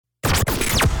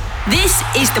This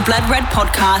is the Blood Red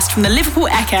podcast from the Liverpool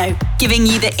Echo, giving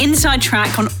you the inside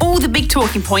track on all the big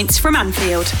talking points from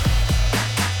Anfield.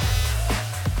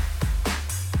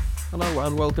 Hello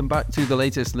and welcome back to the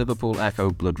latest Liverpool Echo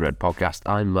Blood Red podcast.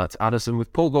 I'm Matt Addison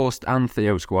with Paul Gorst and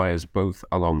Theo Squires both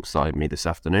alongside me this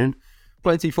afternoon.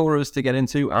 Plenty for us to get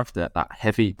into after that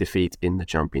heavy defeat in the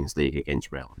Champions League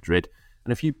against Real Madrid.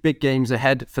 And a few big games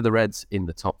ahead for the Reds in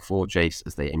the top four, Jace,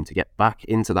 as they aim to get back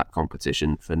into that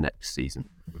competition for next season.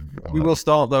 We will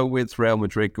start, though, with Real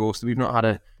Madrid, Gorst. We've not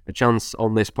had a chance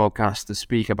on this podcast to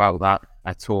speak about that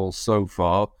at all so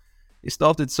far. It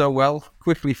started so well,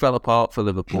 quickly fell apart for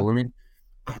Liverpool. I mean,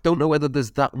 I don't know whether there's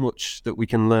that much that we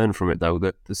can learn from it, though,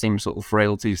 that the same sort of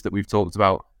frailties that we've talked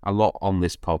about a lot on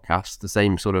this podcast, the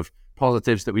same sort of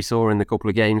positives that we saw in the couple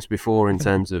of games before in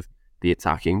terms of the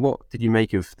attacking. What did you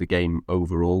make of the game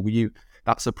overall? Were you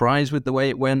that surprised with the way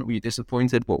it went? Were you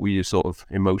disappointed? What were your sort of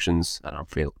emotions at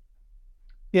Anfield?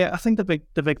 Yeah, I think the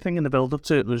big thing in the build-up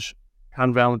to it was,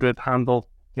 can Real Madrid handle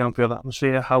the Anfield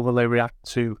atmosphere? How will they react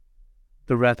to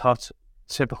the red-hot,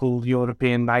 typical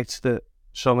European nights that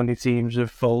so many teams have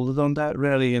folded under,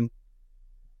 really? And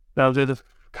Real Madrid have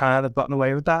kind of gotten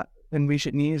away with that in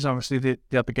recent years. Obviously, they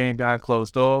had the game behind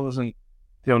closed doors, and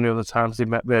the only other times they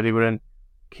met really were in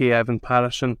Kiev and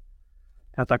Paris, and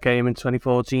had that game in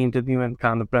 2014, didn't you? When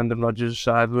kind of Brendan Rodgers'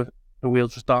 side with the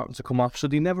wheels were starting to come off. So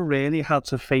they never really had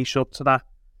to face up to that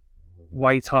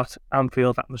white-hot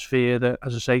Anfield atmosphere that,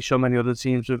 as I say, so many other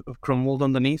teams have crumbled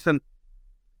underneath. And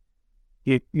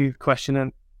you question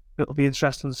it. It'll be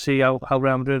interesting to see how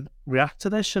Real Madrid react to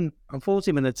this. And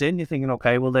 40 minutes in, you're thinking,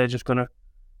 okay, well, they're just going to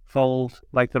fold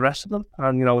like the rest of them.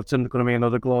 And, you know, it's going to be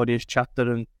another glorious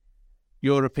chapter in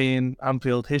European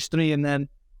Anfield history. And then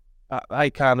I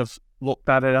kind of looked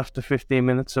at it after 15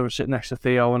 minutes. I was sitting next to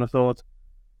Theo and I thought,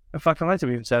 in fact, I might have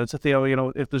even said it to Theo, you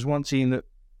know, if there's one team that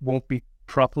won't be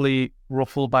properly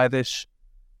ruffled by this,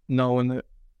 knowing that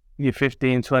you're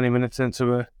 15, 20 minutes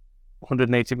into a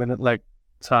 180-minute leg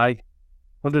tie,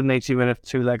 180-minute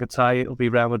two-legged tie, it'll be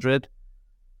Real Madrid.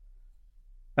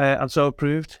 And so it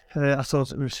proved. I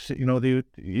thought it was, you know,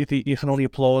 you can only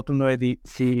applaud them the way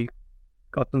they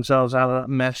got themselves out of that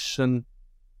mess and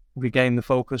regained the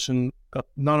focus and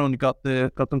not only got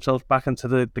themselves back into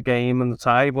the game and the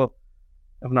tie, but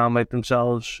have now made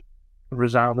themselves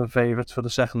resounding favourites for the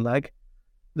second leg.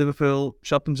 Liverpool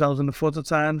shot themselves in the foot at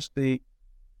times. The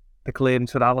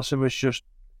clearance with Alisson was just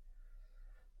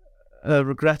a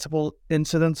regrettable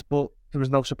incident, but there was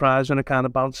no surprise when it kind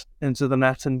of bounced into the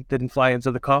net and didn't fly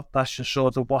into the cup. That's just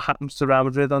sort of what happens to Real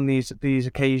Madrid on these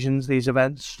occasions, these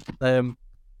events.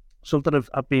 Something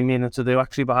I've been meaning to do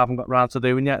actually, but haven't got round to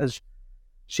doing yet, is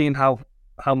seeing how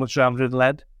much Real Madrid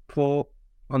led for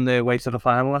on their way to the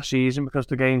final last season, because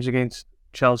the games against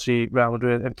Chelsea, Real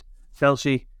Madrid,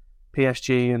 Chelsea,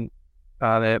 PSG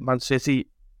and Man City,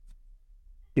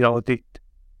 you know,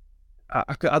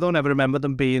 I don't ever remember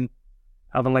them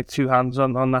having like two hands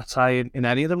on that tie in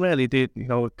any of them, really. They, you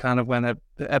know, kind of went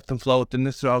ebbed and flowed, didn't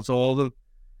it, throughout all of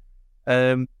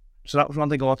them. So that was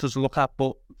one thing I wanted to look at,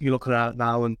 but you look at it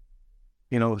now and,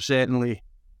 you know, certainly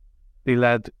they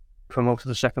led for most of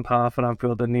the second half at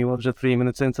Anfield, and he was 3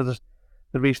 minutes into the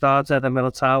restart. Then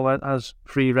Militao has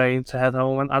free rein to head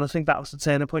home, and I think that was the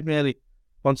turning point, really.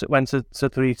 Once it went to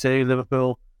 3-2,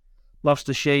 Liverpool lost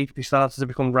the shape, they started to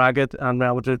become ragged, and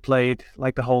Real Madrid played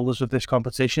like the holders of this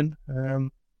competition.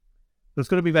 It's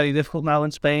going to be very difficult now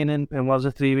in Spain in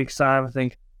 3 weeks' time. I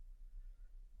think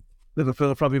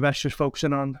Liverpool are probably best just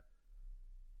focusing on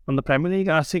the Premier League.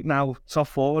 I think now top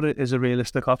four is a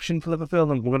realistic option for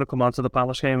Liverpool, and we're going to come on to the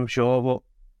Palace game, I'm sure,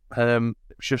 but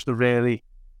it's just a really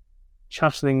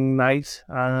chastening night,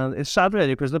 and it's sad,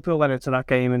 really, because Liverpool went into that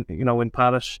game in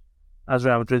Paris as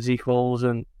Real Madrid's equals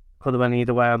and could have went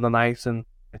either way on the night, and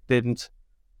it didn't.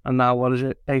 And now, what is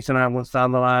it, 8 or 9 months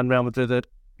down the line, Real Madrid are,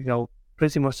 you know,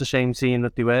 pretty much the same team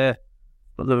that they were,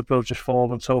 but Liverpool just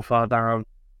fallen so far down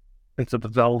into the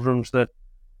doldrums that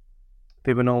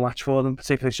they were no match for them,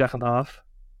 particularly second half.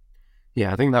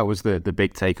 Yeah, I think that was the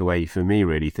big takeaway for me,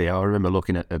 really, Theo. I remember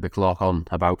looking at the clock on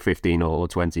about 15 or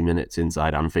 20 minutes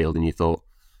inside Anfield, and you thought,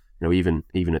 you know, even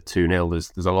at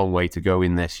 2-0, there's a long way to go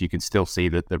in this. You could still see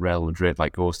that the Real Madrid,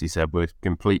 like Gorsty said, were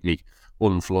completely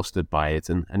unflustered by it.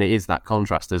 And it is that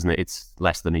contrast, isn't it? It's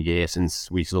less than a year since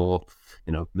we saw,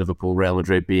 you know, Liverpool, Real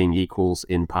Madrid being equals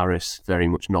in Paris. Very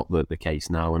much not the case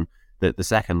now. And the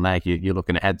second leg, you're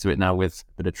looking ahead to it now with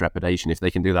a bit of trepidation. If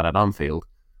they can do that at Anfield,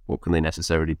 what can they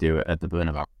necessarily do at the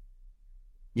Bernabeu?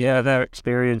 Yeah, their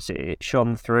experience, it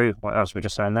shone through. As we were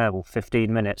just saying there, well,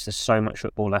 15 minutes, there's so much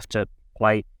football left to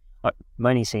play. Like,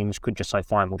 many teams could just say,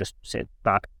 fine, we'll just sit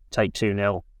back, take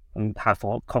 2-0, and have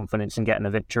confidence in getting the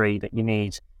victory that you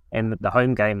need in the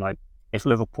home game. Like, if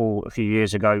Liverpool a few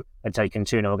years ago had taken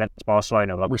 2-0 against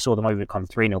Barcelona, like we saw them overcome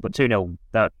 3-0, but 2-0,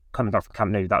 that coming back from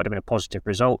Camp Nou, that would have been a positive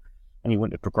result, and you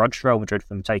wouldn't have begrudged Real Madrid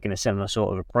from taking a similar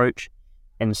sort of approach.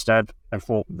 Instead, they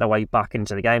fought their way back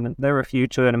into the game, and there were a few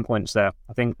turning points there.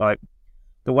 I think, like,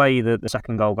 the way that the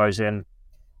second goal goes in,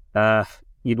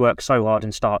 you'd work so hard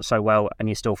and start so well, and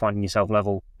you're still finding yourself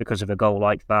level because of a goal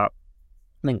like that.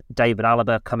 I think David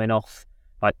Alaba coming off,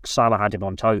 like, Salah had him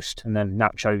on toast, and then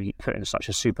Nacho put in such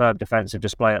a superb defensive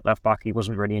display at left back. He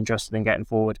wasn't really interested in getting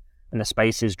forward, and the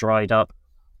spaces dried up.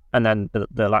 And then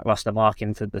the lacklustre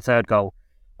marking for the third goal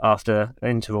after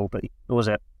interval, but what was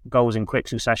it? Goals in quick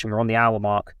succession were on the hour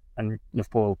mark, and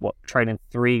Liverpool, trailing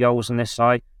 3 goals on this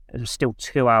side. There's still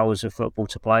 2 hours of football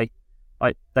to play.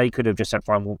 Like, they could have just said,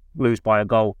 fine, we'll lose by a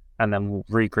goal, and then we'll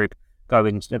regroup, go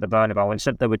into the Bernabeu.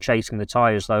 Instead, they were chasing the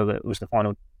tie as though it was the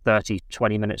final 30,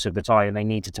 20 minutes of the tie, and they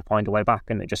needed to find a way back,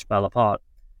 and it just fell apart.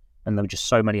 And there were just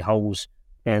so many holes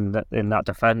in that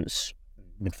defence.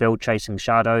 Midfield chasing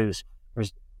shadows.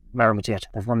 Whereas Real Madrid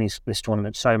have won this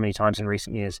tournament so many times in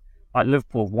recent years. Like,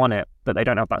 Liverpool won it, but they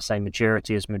don't have that same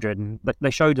maturity as Madrid. And they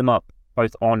showed them up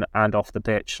both on and off the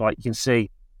pitch. Like, you can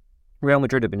see, Real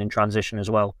Madrid have been in transition as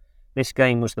well. This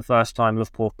game was the first time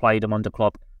Liverpool played them under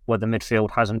Klopp where the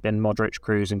midfield hasn't been Modric,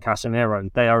 Kroos and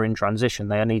Casemiro. They are in transition.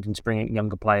 They are needing to bring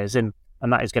younger players in.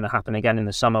 And that is going to happen again in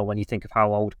the summer when you think of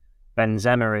how old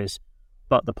Benzema is.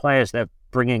 But the players they're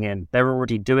bringing in, they're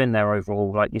already doing their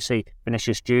overall. Like, you see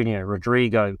Vinicius Jr.,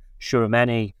 Rodrigo,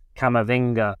 Tchouaméni,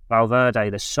 Camavinga, Valverde.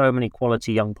 There's so many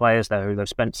quality young players there who they've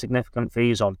spent significant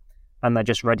fees on, and they're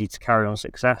just ready to carry on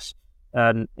success.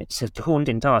 And it's a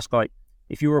daunting task. Like,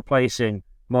 if you're replacing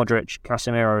Modric,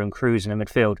 Casemiro and Kroos in the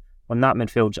midfield, when that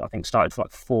midfield, I think, started for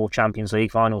like 4 Champions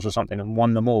League finals or something and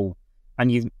won them all,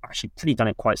 and you've actually pretty done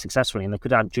it quite successfully, and they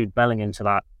could add Jude Bellingham to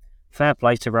that. Fair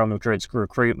play to Real Madrid's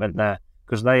recruitment there,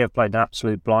 because they have played an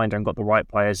absolute blinder and got the right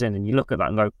players in. And you look at that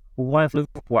and go, well, why have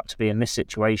Liverpool had to be in this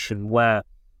situation where,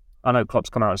 I know Klopp's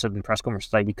come out and said in the press conference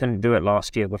today, we couldn't do it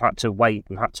last year, we've had to wait.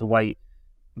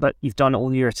 But you've done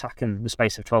all your attack in the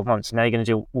space of 12 months, and now you're going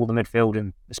to do all the midfield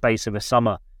in the space of a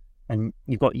summer. And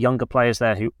you've got younger players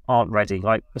there who aren't ready.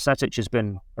 Like, Bajcetic has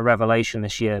been a revelation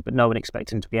this year, but no one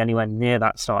expected him to be anywhere near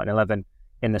that starting 11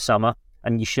 in the summer.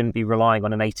 And you shouldn't be relying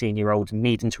on an 18-year-old and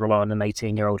needing to rely on an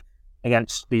 18-year-old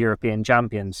against the European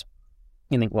champions.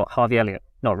 You think, Harvey Elliott,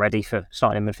 not ready for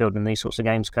starting in midfield in these sorts of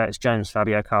games. Curtis Jones,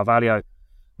 Fabio Carvalho,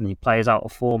 and the players out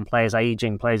of form, players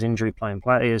ageing, players injury playing,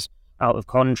 players out of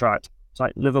contract. It's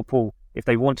like Liverpool, if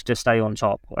they wanted to stay on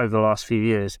top over the last few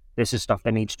years, this is stuff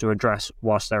they needed to address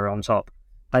whilst they're on top.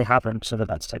 They haven't, so they've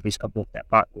had to take these couple of steps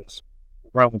backwards.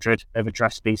 Real Madrid, they've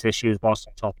addressed these issues whilst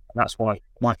on top, and that's why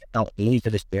Mike out the lead for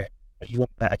this year. But you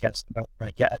want bet against them,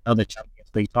 get another Champions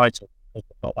League title. They've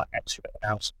got that extra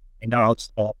house. They know how to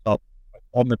start up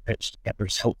on the pitch to get the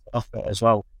results off it as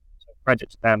well. So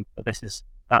credit to them, but this is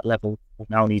that level we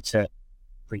now need to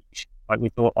reach. Like, we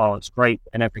thought, it's great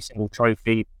in every single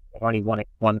trophy. They've only won it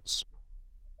once.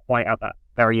 Quite at that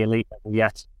very elite level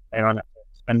yet. They're on it.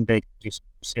 Spend big, do some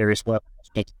serious work.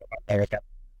 Need to get back there again.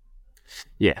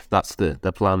 Yeah, that's the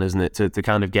plan, isn't it? To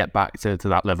kind of get back to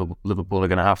that level, Liverpool are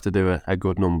going to have to do a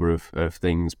good number of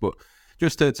things. But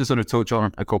just to sort of touch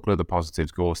on a couple of the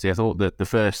positives, Gorsty, I thought that the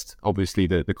first, obviously,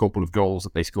 the couple of goals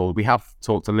that they scored, we have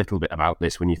talked a little bit about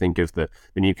this when you think of the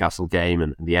Newcastle game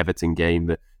and the Everton game,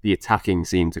 that the attacking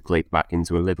seemed to click back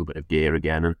into a little bit of gear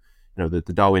again. And, you know, the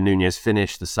Darwin Núñez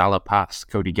finish, the Salah pass,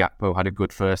 Cody Gakpo had a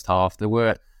good first half. There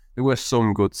were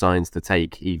some good signs to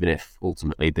take, even if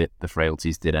ultimately the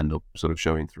frailties did end up sort of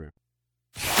showing through.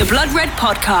 The Blood Red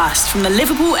Podcast from the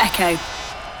Liverpool Echo.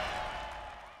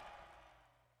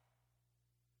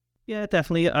 Yeah,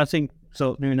 definitely. I think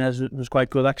so. Núñez was quite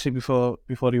good actually before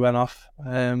he went off.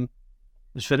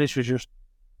 His finish was just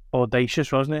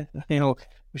audacious, wasn't it? You know,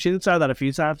 we've seen him try that a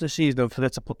few times this season. For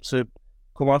it to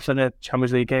come off in a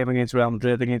Champions League game against Real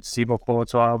Madrid, against Thibaut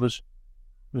Courtois was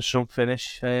some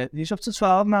finish. He's up to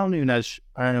 12 now, Núñez,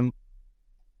 and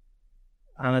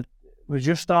we're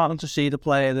just starting to see the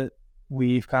player that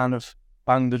we've kind of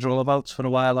banged the drum about for a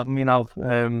while, haven't we now?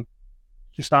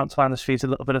 Just starting to find his feet a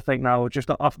little bit, I think, now. Just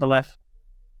off the left,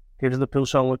 gives Liverpool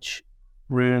so much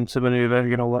room to manoeuvre,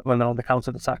 you know, when they're on the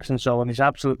counter-attacks and so on. He's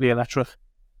absolutely electric.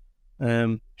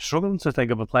 Struggling to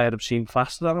think of a player I've seen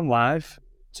faster than him live,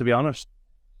 to be honest.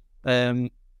 And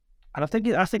I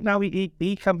think now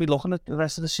he can be looking at the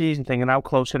rest of the season thinking how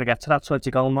close can I get to that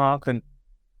 20-goal mark. And,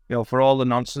 you know, for all the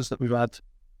nonsense that we've had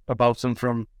about him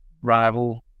from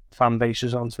rival fan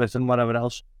bases on Twitter and whatever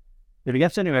else, if he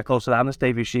gets anywhere close to that in his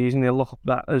debut season, he'll look at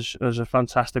that as a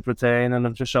fantastic return, and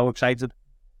I'm just so excited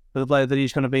for the player that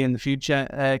he's going to be in the future.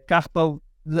 Gakpo,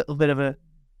 a little bit of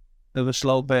a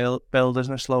slow build,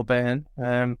 isn't it? Slow burn.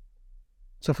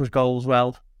 Took his goals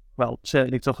well. Well,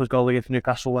 certainly took his goal against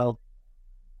Newcastle well.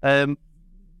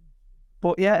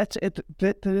 But yeah,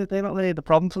 they're not really the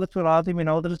problem for Liverpool, are they? We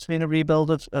know that it's been a rebuild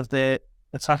of their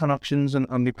attacking options, and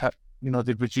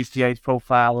they've reduced the age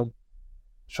profile and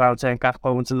try to turn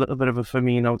Gakpo into a little bit of a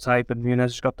Firmino type, and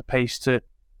Nunez has got the pace to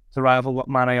rival what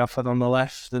Mane offered on the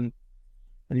left, and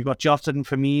you've got Jota and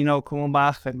Firmino coming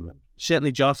back, and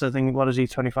certainly Jota, I think, what is he,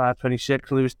 25,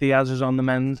 26, Luis Diaz is on the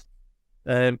mend.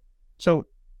 So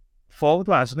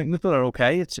forward-wise, I think Liverpool are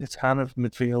okay. It's kind of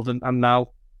midfield, and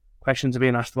now questions are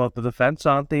being asked about the defence,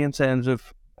 aren't they, in terms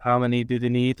of how many do they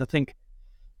need? I think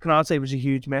Konate was a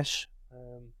huge miss.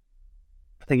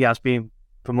 I think he has been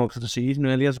for most of the season,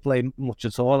 really. He hasn't played much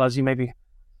at all, has he? Maybe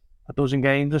a dozen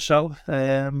games or so.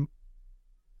 So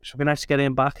it'd be nice to get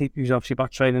him back. He's obviously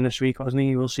back training this week, wasn't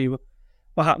he? We'll see what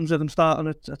happens with him starting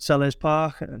at Sellers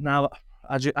Park. Now,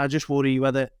 I just worry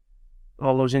whether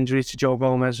all those injuries to Joe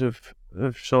Gomez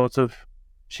have sort of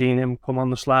seen him come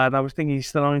on the slide. I was thinking he's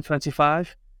still only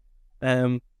 25.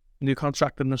 New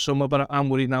contract in the summer, but I'm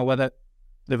worried now whether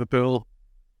Liverpool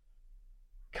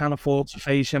can afford to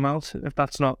phase him out. If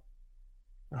that's not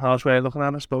a harsh way of looking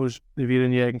at it, I suppose if you're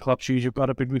in Jurgen Klopp's shoes, you've got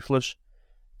to be ruthless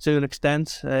to an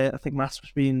extent. I think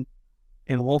Matip's been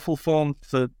in awful form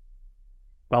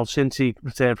since he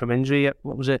returned from injury.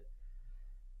 What was it?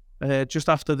 Just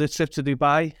after the trip to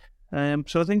Dubai.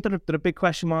 So I think there are big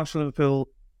question marks for Liverpool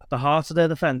at the heart of their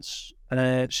defence.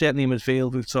 Certainly in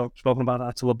midfield, we've spoken about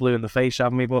that till we're blue in the face,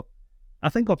 haven't we? But I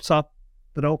think up top,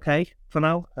 they're okay for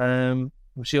now.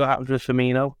 We'll see what happens with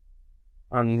Firmino.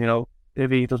 And, if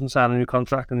he doesn't sign a new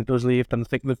contract and he does leave, then I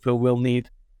think Liverpool will need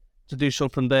to do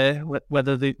something there.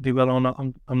 Whether they will or not,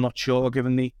 I'm not sure,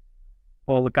 given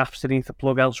all the gaps they need to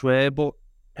plug elsewhere. But,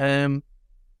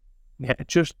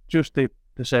 just the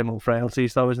same old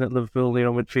frailties, though, isn't it, Liverpool,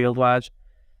 midfield-wise?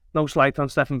 No slight on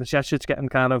Stefan Bajcetic getting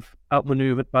kind of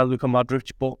outmanoeuvred by Luka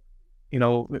Modric, but,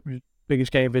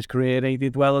 biggest game of his career, he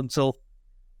did well until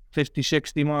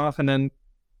 50-60 mark, and then,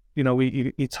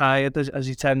 he tired, as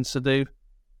he tends to do.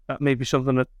 That may be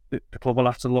something that the club will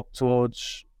have to look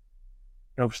towards,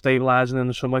 stabilising in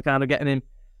the summer, kind of getting him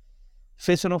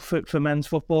fit enough for men's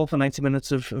football, for 90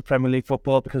 minutes of Premier League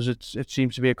football, because it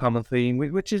seems to be a common theme,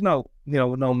 which is no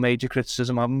major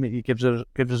criticism of him. He gives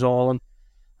us all, and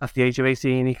at the age of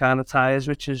 18 he kind of tires,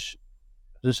 which is,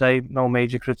 as I say, no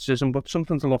major criticism, but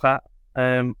something to look at.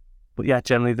 But yeah,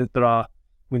 generally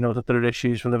we know that there are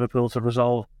issues for Liverpool to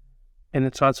resolve in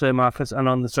the transfer market and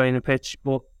on the training pitch,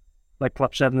 but like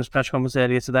Klopp said in his press conference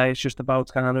earlier today, it's just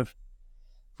about kind of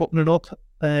buttoning up,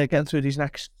 getting through these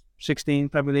next 16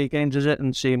 Premier League games, is it,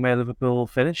 and seeing where Liverpool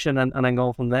finish and then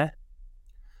go from there.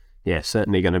 Yeah,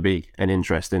 certainly going to be an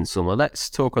interesting summer. Let's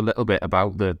talk a little bit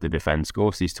about the defence.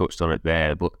 Gorsty's touched on it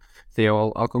there, but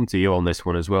Theo, I'll come to you on this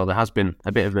one as well. There has been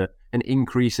a bit of an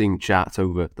increasing chat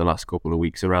over the last couple of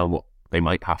weeks around what they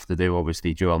might have to do.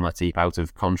 Obviously, Joel Matip out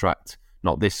of contract,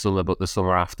 not this summer, but the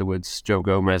summer afterwards. Joe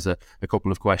Gomez, a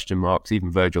couple of question marks.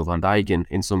 Even Virgil van Dijk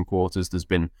in some quarters, there's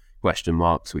been question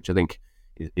marks, which I think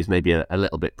is maybe a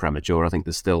little bit premature. I think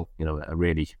there's still, a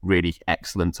really, really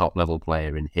excellent top-level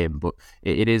player in him, but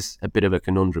it is a bit of a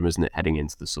conundrum, isn't it, heading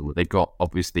into the summer? They've got,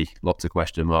 obviously, lots of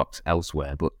question marks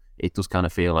elsewhere, but it does kind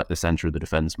of feel like the centre of the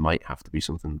defence might have to be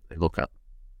something they look at.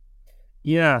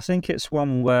 Yeah, I think it's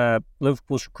one where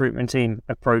Liverpool's recruitment team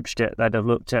approached it. They'd have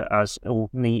looked at it as all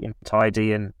neat and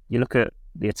tidy, and you look at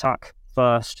the attack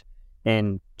first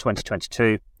in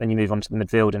 2022, then you move on to the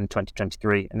midfield in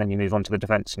 2023, and then you move on to the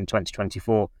defence in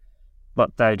 2024.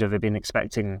 But they'd have been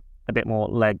expecting a bit more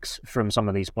legs from some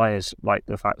of these players, like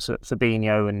the fact that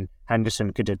Fabinho and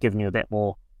Henderson could have given you a bit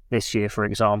more this year, for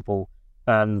example,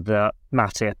 and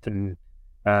Matip and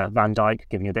Van Dijk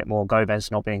giving you a bit more, Gomez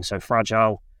not being so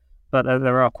fragile. But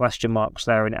there are question marks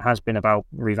there, and it has been about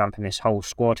revamping this whole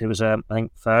squad. It was, I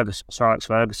think, Sir Alex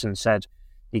Ferguson said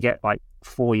you get like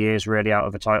 4 years really out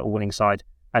of a title-winning side,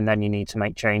 and then you need to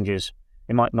make changes.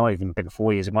 It might not even been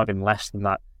 4 years, it might have been less than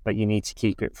that, but you need to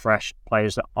keep it fresh.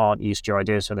 Players that aren't used to your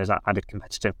ideas, so there's that added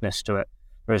competitiveness to it.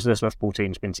 Whereas this Liverpool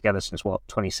team's been together since,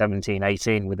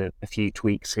 2017-18, with a few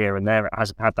tweaks here and there. It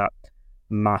hasn't had that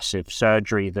massive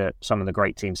surgery that some of the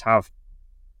great teams have.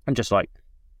 And just like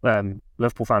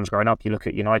Liverpool fans growing up, you look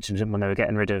at United when they were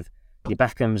getting rid of your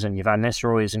Beckhams and your Van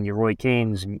Nistelrooys and your Roy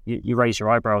Keanes, and you raise your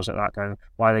eyebrows at that, going,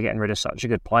 why are they getting rid of such a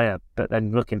good player? But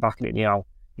then looking back at it now,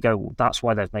 you go, well, that's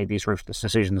why they've made these ruthless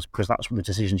decisions, because that's the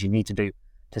decisions you need to do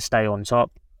to stay on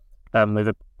top.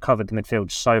 We've covered the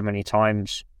midfield so many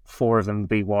times. 4 of them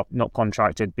be not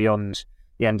contracted beyond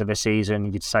the end of the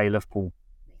season. You'd say Liverpool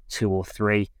 2 or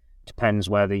 3. Depends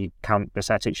whether you count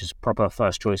Bajcetic as proper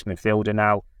first choice midfielder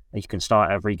now. You can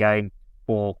start every game,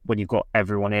 or when you've got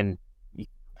everyone in, you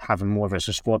have him more of as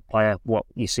a squad player. What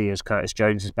you see as Curtis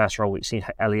Jones' best role, what you see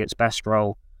Elliott's best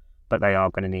role, but they are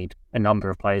going to need a number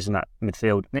of players in that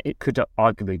midfield. It could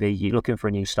arguably be you're looking for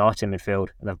a new starting midfield,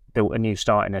 and they've built a new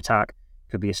starting attack.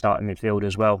 Could be a starting midfield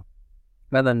as well.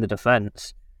 But then the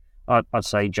defence, I'd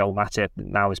say Joel Matip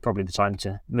now is probably the time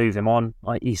to move him on.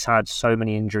 He's had so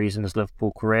many injuries in his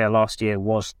Liverpool career. Last year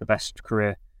was the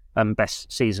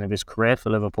best season of his career for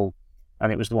Liverpool,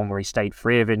 and it was the one where he stayed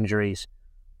free of injuries.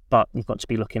 But you've got to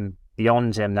be looking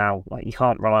beyond him now. You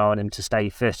can't rely on him to stay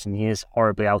fit, and he is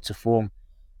horribly out of form.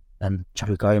 And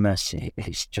Joe Gomez,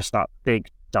 it's just that big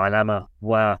dilemma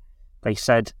where they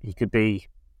said he could be.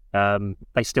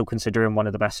 They still consider him one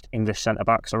of the best English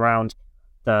centre-backs around,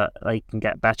 that they can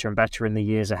get better and better in the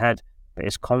years ahead. But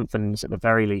his confidence, at the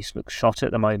very least, looks shot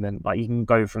at the moment. You can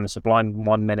go from the sublime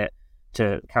 1 minute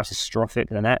to catastrophic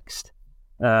the next.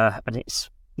 And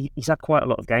he's had quite a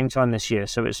lot of game time this year,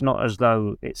 so it's not as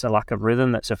though it's a lack of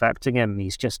rhythm that's affecting him.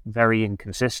 He's just very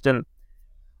inconsistent.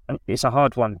 And it's a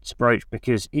hard one to broach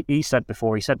because he said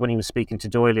when he was speaking to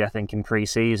Doyley, I think in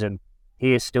pre-season,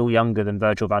 he is still younger than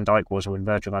Virgil van Dijk was when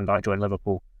Virgil van Dijk joined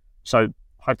Liverpool. So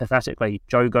hypothetically,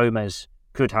 Joe Gomez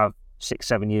could have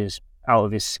 6-7 years out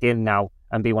of his skin now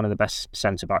and be one of the best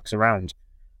centre-backs around.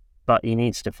 But he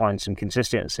needs to find some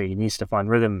consistency. He needs to find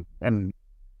rhythm. And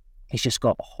he's just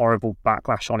got horrible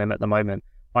backlash on him at the moment.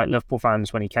 Liverpool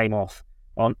fans, when he came off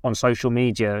on social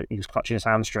media, he was clutching his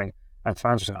hamstring. And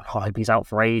fans were like, he's out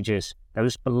for ages. There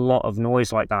was a lot of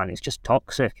noise like that, and it's just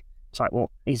toxic. It's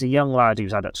he's a young lad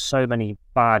who's had so many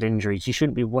bad injuries. You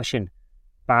shouldn't be wishing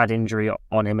bad injury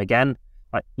on him again.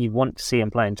 You want to see him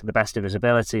playing to the best of his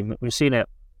ability. We've seen it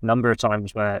a number of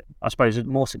times where, I suppose, the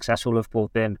more successful Liverpool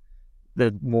have been,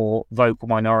 the more vocal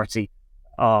minority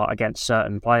are against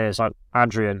certain players, like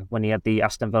Adrian when he had the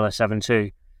Aston Villa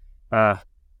 7-2. And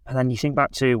then you think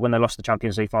back to when they lost the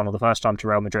Champions League final the first time to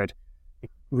Real Madrid.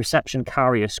 Reception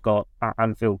Karius got at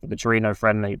Anfield for the Torino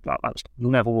friendly.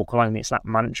 You'll never walk alone. It's that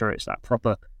mantra. It's that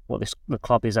proper what the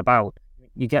club is about.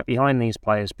 You get behind these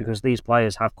players because these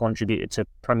players have contributed to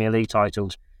Premier League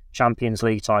titles, Champions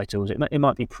League titles. It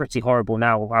might be pretty horrible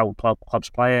now how clubs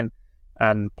playing,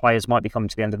 and players might be coming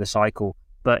to the end of the cycle.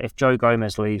 But if Joe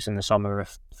Gomez leaves in the summer,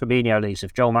 if Fabinho leaves,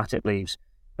 if Joel Matip leaves,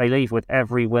 they leave with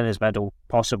every winner's medal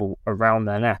possible around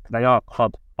their neck. They are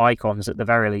club icons at the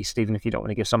very least, even if you don't want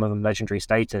to give some of them legendary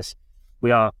status. We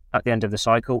are at the end of the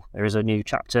cycle. There is a new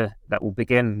chapter that will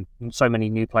begin. So many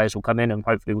new players will come in, and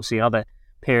hopefully we'll see another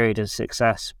period of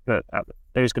success. But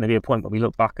there's going to be a point where we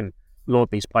look back and laud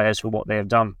these players for what they have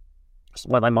done.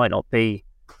 Well, they might not be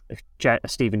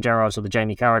Steven Gerrards or the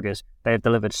Jamie Carragers. They have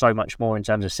delivered so much more in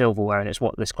terms of silverware, and it's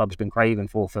what this club's been craving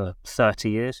for 30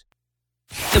 years.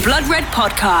 The Blood Red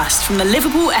Podcast from the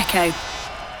Liverpool Echo.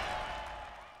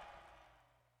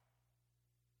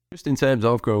 Just in terms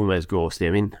of Gomez,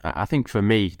 Ghosty, I think for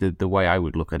me, the way I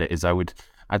would look at it is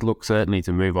I'd look certainly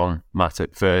to move on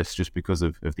Matip first just because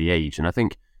of the age. And I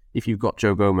think if you've got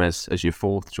Joe Gomez as your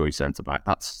 4th choice centre-back,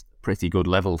 that's a pretty good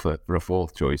level for a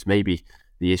 4th choice. Maybe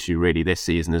the issue really this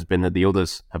season has been that the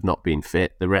others have not been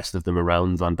fit. The rest of them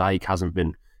around, Van Dijk hasn't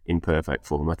been in perfect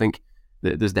form. I think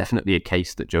there's definitely a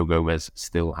case that Joe Gomez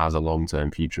still has a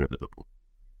long-term future at Liverpool.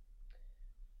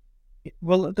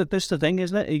 Well, that's the thing,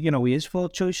 isn't it? He is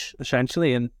 4th choice,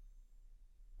 essentially,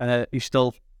 and he's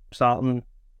still starting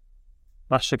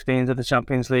last 16 of the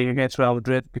Champions League against Real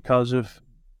Madrid because of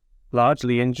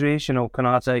largely injuries.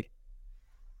 Konate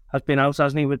has been out,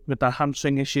 hasn't he, with that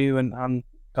hamstring issue and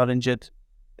got injured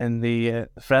in the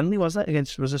friendly, was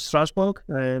it Strasbourg?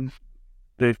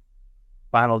 The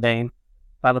final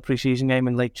pre-season game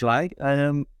in late July.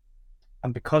 And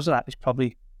because of that,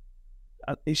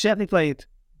 he's certainly played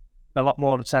a lot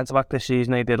more at centre-back this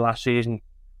season than he did last season.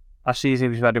 Last season, he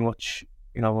was very much,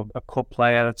 a cup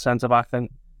player at centre-back, and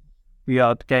the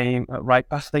odd game at right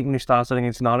back. I think when he started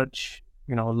against Norwich,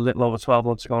 a little over 12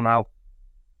 months ago now.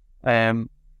 I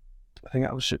think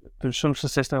there was some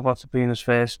statistic about it being his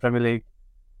first Premier League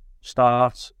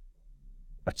start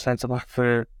at centre-back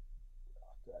for...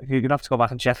 You're going to have to go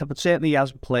back and check it, but certainly he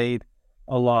hasn't played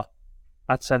a lot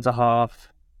at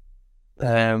centre-half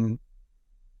in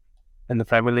the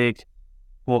Premier League.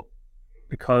 But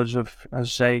because of, as I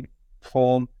say,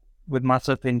 form with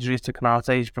massive injuries to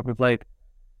Konate, he's probably played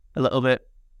a little bit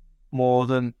more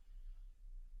than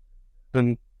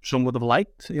some would have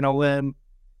liked.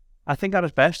 I think at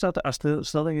his best, I still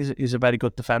think he's a very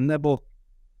good defender, but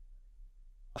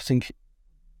I think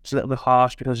it's a little bit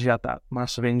harsh because he had that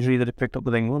massive injury that he picked up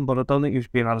with England, but I don't think he's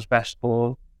been at his best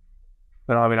for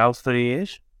I've been out 3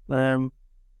 years.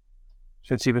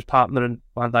 Since he was partnering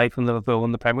Van Dijk from Liverpool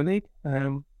in the Premier League.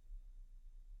 And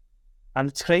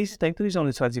it's crazy to think that he's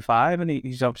only 25 and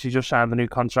he's obviously just signed a new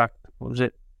contract. What was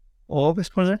it?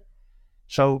 August, was it?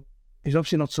 So he's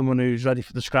obviously not someone who's ready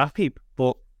for the scrap heap,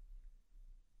 but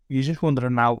you're just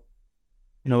wondering now,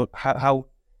 how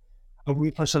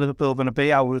ruthless are Liverpool going to be?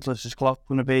 How ruthless is Klopp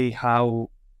going to be? How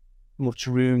much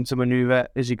room to manoeuvre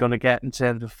is he going to get in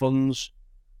terms of funds?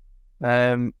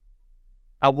 I'd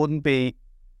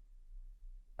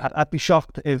be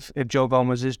shocked if Joe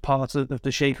Gomez is part of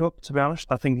the shake-up, to be honest.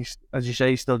 I think he's, as you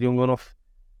say, he's still young enough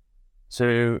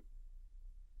to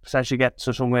potentially get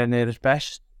to somewhere near his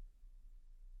best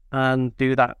and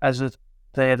do that as a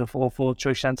third or fourth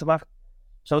choice centre-back.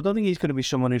 So I don't think he's going to be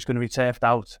someone who's going to be turfed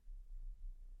out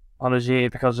on his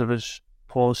year because of his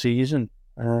poor season.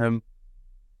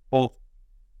 But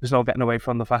there's no getting away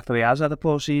from the fact that he has had a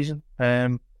poor season.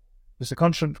 There's the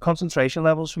concentration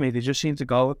levels for me. They just seem to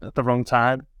go at the wrong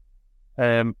time.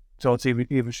 So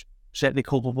he was certainly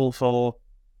culpable for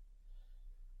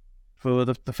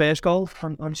the first goal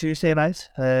on Tuesday night.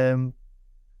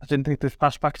 I didn't think the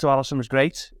pass back to Alisson was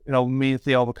great. Me and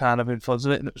Theo were kind of in front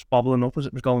of it and it was bobbling up as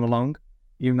it was going along,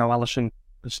 even though Alisson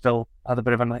still had a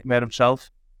bit of a nightmare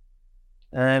himself.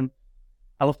 I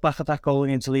look back at that goal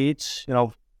against Leeds,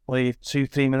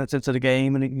 2-3 minutes into the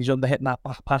game and he's under hitting that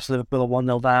back pass Liverpool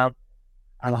 1-0 down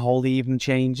and the whole evening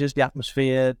changes, the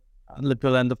atmosphere, and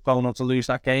Liverpool end up going on to lose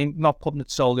that game. Not putting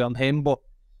it solely on him, but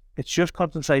it's just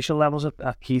concentration levels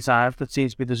at key times that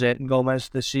seems to be deserting Gomez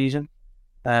this season.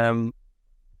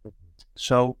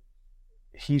 So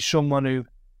he's someone who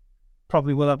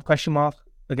probably will have a question mark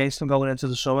against him going into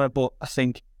the summer, but I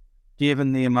think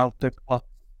given the amount that Klopp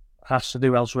has to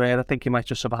do elsewhere, I think he might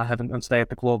just survive and stay at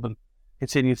the club and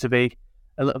continue to be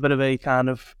a little bit of a kind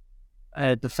of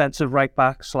defensive right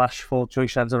back / fourth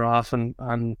choice centre half, and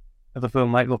Liverpool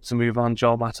might look to move on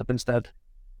Joel Matip instead.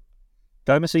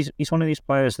 Gomez, he's one of these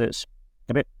players that's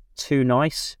a bit too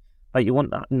nice. Like, you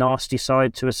want that nasty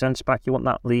side to a centre back. You want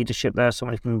that leadership there,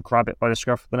 someone who can grab it by the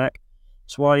scruff of the neck.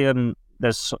 That's why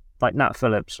there's like Nat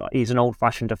Phillips. He's an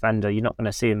old-fashioned defender. You're not going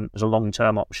to see him as a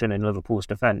long-term option in Liverpool's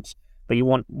defence, but you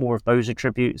want more of those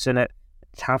attributes in it.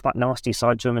 To have that nasty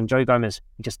side to him, and Joe Gomez,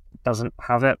 he just doesn't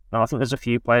have it. And I think there's a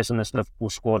few players in this Liverpool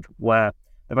squad where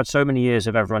they've had so many years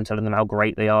of everyone telling them how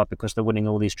great they are because they're winning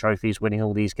all these trophies, winning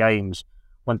all these games.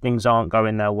 When things aren't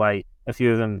going their way, a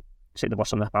few of them sit at the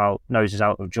bottom of the pile, noses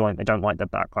out of joint. They don't like the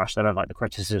backlash. They don't like the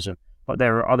criticism. But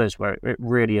there are others where it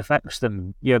really affects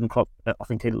them. Jurgen Klopp, I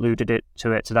think he alluded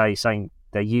to it today, saying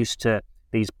they're used to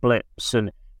these blips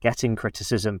and getting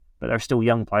criticism, but there are still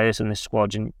young players in this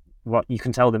squad, and what you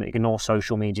can tell them, ignore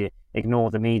social media, ignore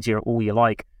the media all you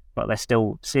like, but they're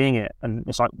still seeing it. And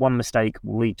it's like one mistake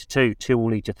will lead to two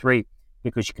will lead to three,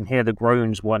 because you can hear the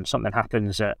groans when something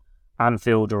happens at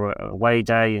Anfield or a away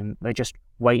day, and they just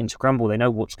waiting to crumble. They know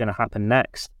what's going to happen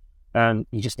next, and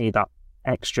you just need that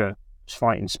extra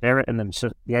fighting spirit in them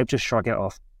to be able to shrug it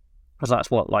off, because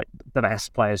that's what like the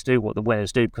best players do, what the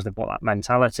winners do, because they've got that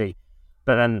mentality.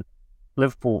 But then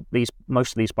Liverpool,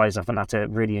 most of these players haven't had to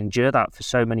really endure that for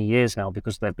so many years now,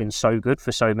 because they've been so good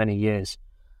for so many years.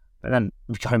 But then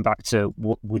going back to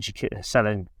would you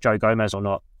selling Joe Gomez or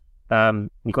not,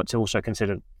 you've got to also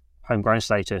consider homegrown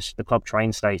status, the club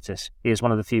trained status. He is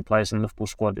one of the few players in the Liverpool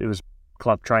squad who was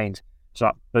club trained, so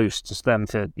that boosts them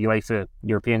for the UEFA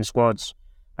European squads,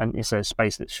 and it's a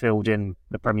space that's filled in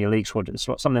the Premier League squad. It's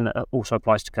something that also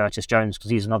applies to Curtis Jones,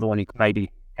 because he's another one who can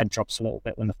maybe head drops a little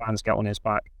bit when the fans get on his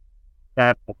back.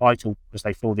 They're vital because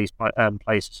they fill these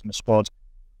places in the squad,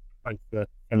 both for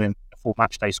filling a full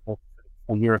match day squad,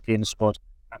 full European squad,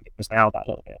 and because they are that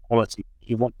little bit of quality.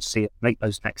 You want to see it make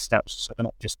those next steps, so they're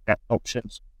not just depth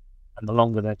options. And the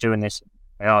longer they're doing this,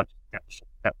 they are just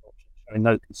depth options, showing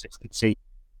no consistency,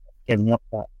 giving up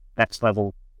that next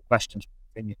level questions.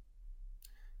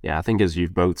 Yeah, I think as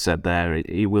you've both said there,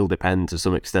 it will depend to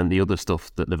some extent the other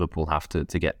stuff that Liverpool have to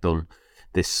get done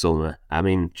this summer. I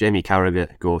mean, Jamie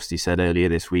Carragher, Ghosty, said earlier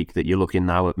this week that you're looking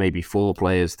now at maybe 4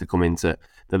 players to come into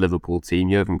the Liverpool team.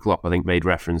 Jurgen Klopp, I think, made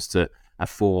reference to a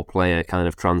 4-player kind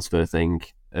of transfer thing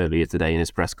earlier today in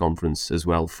his press conference as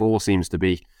well. 4 seems to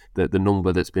be the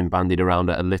number that's been bandied around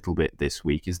a little bit this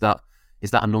week. Is that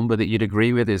a number that you'd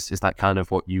agree with? Is that kind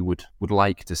of what you would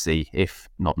like to see, if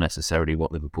not necessarily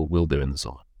what Liverpool will do in the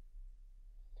summer?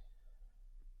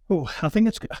 Oh, I think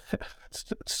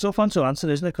it's tough one to answer,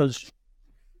 isn't it? Because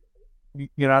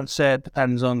your answer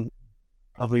depends on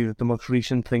probably the most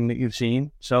recent thing that you've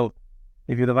seen. So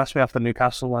if you'd have asked me after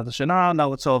Newcastle, I'd have said,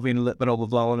 no, it's all been a little bit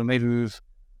overblown, and maybe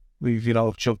we've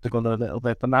jumped the gun a little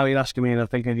bit. But now you're asking me, and I'm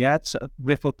thinking, it's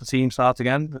rip up the team, start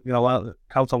again.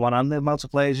 Count on one hand the amount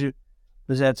of players who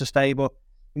deserve to stay, but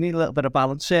you need a little bit of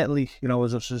balance. Certainly,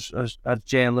 as us as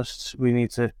journalists, we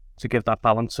need to give that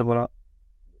balance. So we're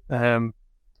not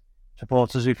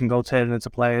supporters who can go turning into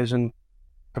players and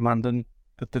commanding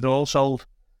that they're all sold.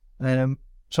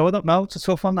 So I don't know. It's a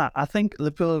tough one. That I think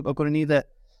Liverpool are going to need a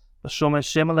summer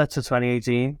similar to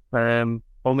 2018,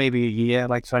 or maybe a year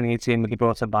like 2018 when they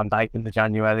brought in Van Dijk in the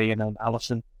January, and then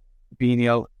Alisson,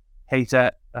 Fabinho, Keita,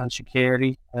 and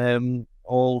Shaqiri.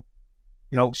 All,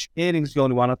 Shaqiri's the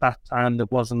only one at that time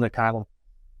that wasn't the kind of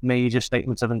major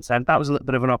statements of intent. That was a little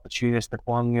bit of an opportunistic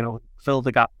one. Filled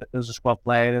the gap as a squad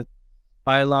player. And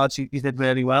by and large, he did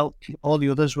really well. All the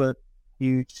others were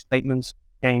huge statements,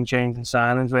 game-changing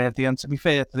signings, where and to be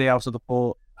fair to the House of the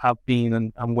Port, have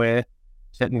been and were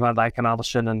certainly Van Dijk and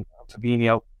Alisson and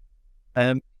Fabinho.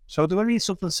 So do we need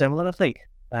something similar, I think.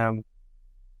 I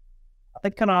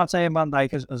think Konate and Van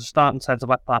Dijk as a starting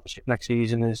centre-back partnership next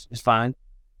season is fine.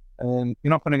 You're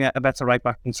not going to get a better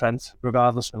right-back than Trent,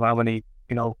 regardless of how many,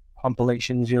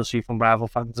 compilations you'll see from rival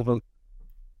fans of him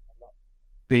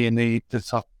being the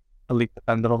top elite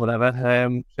defender or whatever.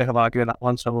 Sick of arguing that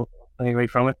one, so we'll stay away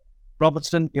from it.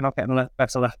 Robertson, you're not getting a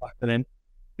better left-back than him.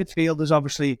 Midfield is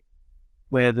obviously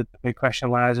where the big question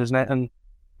lies, isn't it? And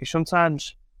you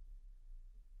sometimes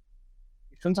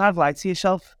lie to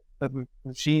yourself. But we've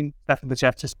seen Stefan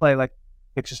Bajcetic play like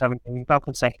 6 or 7 games now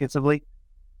consecutively,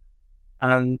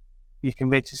 and you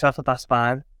convince yourself that that's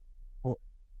fine. But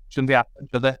shouldn't be happening,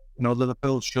 should it?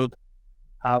 Liverpool should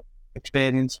have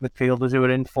experienced midfielders who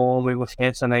are in form, who were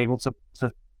fit and able to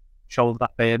shoulder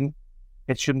that burden.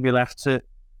 It shouldn't be left to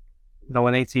an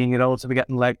 18-year-old to be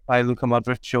getting legged by Luka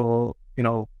Modric or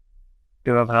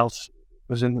whoever else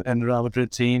was in the Real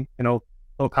Madrid team.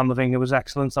 Camavinga was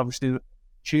excellent. Obviously,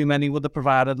 Tchouaméni would have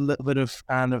provided a little bit of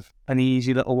kind of an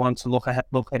easy little one to look at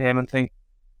him and think,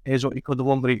 here's what you could have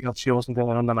won, but he obviously wasn't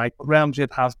going on the night. But Real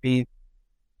Madrid have been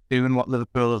doing what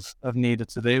Liverpool have needed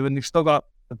to do, and they've still got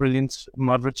the brilliant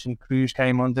Modric and Kroos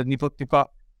came on, didn't he? But they've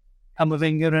got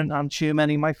Camavinga and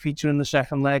Tchouaméni might feature in the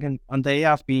second leg, and they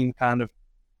have been kind of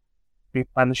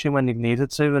replenishing when they've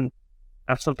needed to, and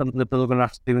that's something that Liverpool are going to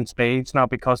have to do in spades now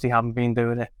because they haven't been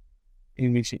doing it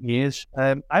in recent years.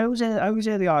 I always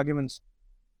hear the arguments,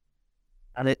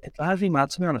 and it drives me mad,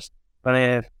 to be honest, when I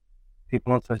hear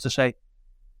people on Twitter say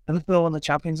Liverpool won the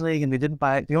Champions League and they didn't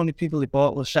buy it. The only people they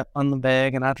bought was Sepp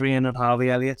Vandenberg and Adrian and Harvey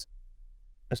Elliott.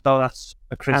 As though that's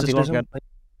a criticism.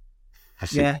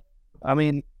 Yeah, I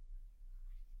mean,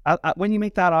 when you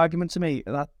make that argument to me,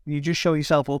 that you just show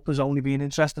yourself up as only being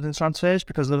interested in transfers,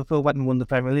 because Liverpool went and won the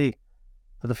Premier League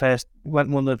went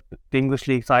and won the English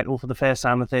League title for the first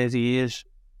time in 30 years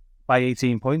by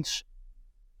 18 points.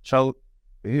 So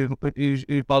who's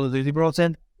bothered who they brought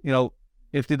in?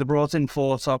 If they'd have brought in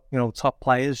 4 top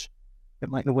players, it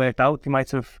mightn't have worked out. They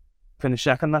might have finished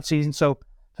second that season. So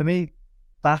for me,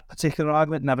 that particular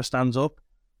argument never stands up.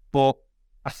 But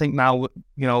I think now,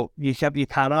 you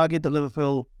can argue that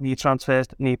Liverpool need transfers,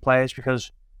 need players,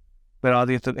 because where are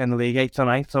they in the league, 8th or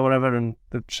 9th or whatever, and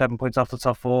they're 7 points off the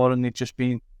top 4, and they've just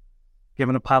been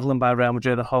given a paddling by Real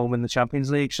Madrid at home in the Champions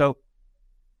League. So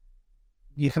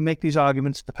you can make these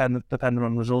arguments depending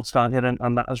on results, can't you?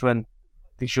 And that is when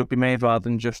they should be made, rather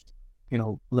than just,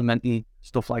 lamenting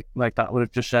stuff like that would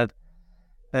have just said.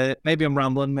 Maybe I'm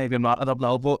rambling, maybe I'm not, I don't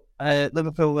know, but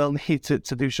Liverpool will need to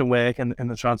do some work in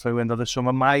the transfer window this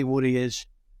summer. My worry is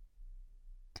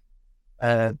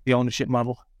the ownership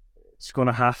model. It's going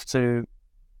to have to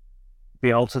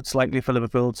be altered slightly for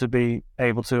Liverpool to be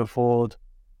able to afford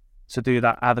to do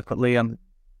that adequately, and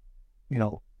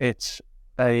it's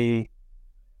a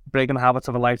breaking habit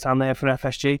of a lifetime there for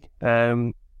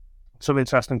FSG. Some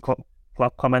interesting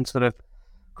comments that are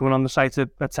coming on the site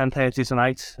at 10:30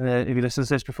 tonight. If you listen to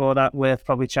this before that, worth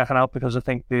probably checking out, because I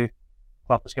think the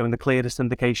Klopp is giving the clearest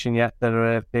indication yet that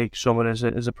a big summer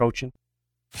is approaching.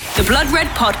 The Blood Red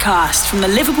Podcast from the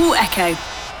Liverpool Echo.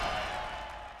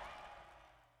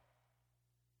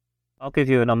 I'll give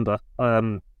you a number.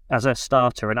 As a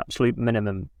starter, an absolute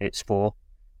minimum, it's 4.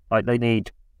 They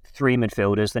need 3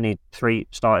 midfielders. They need 3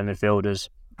 starting midfielders.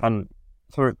 And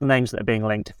for the names that are being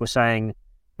linked, if we're saying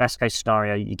best case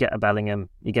scenario, you get a Bellingham,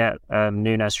 you get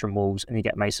Nunes from Wolves, and you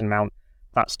get Mason Mount,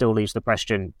 that still leaves the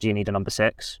question, do you need a number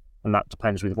 6? And that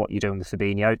depends with what you're doing with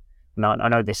Fabinho. Now, I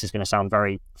know this is going to sound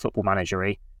very football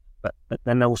managery, but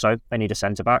then also they need a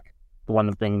centre-back. The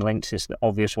one being linked is the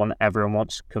obvious one that everyone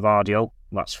wants, Kvaratskhelia.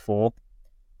 That's 4.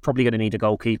 Probably going to need a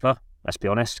goalkeeper, let's be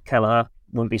honest. Kelleher,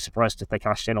 wouldn't be surprised if they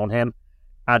cashed in on him.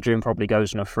 Adrian probably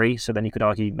goes on a free, so then you could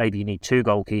argue maybe you need 2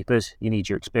 goalkeepers. You need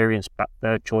your experienced back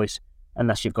third choice,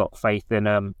 unless you've got faith in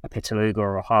a Pitaluga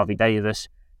or a Harvey Davis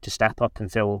to step up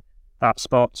and fill that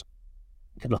spot.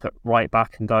 You could look at right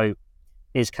back and go,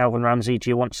 is Calvin Ramsey, do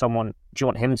you want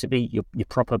him to be your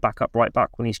proper backup right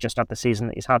back when he's just had the season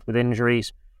that he's had with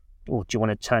injuries? Or do you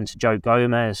want to turn to Joe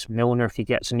Gomez, Milner if he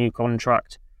gets a new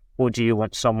contract? Or do you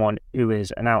want someone who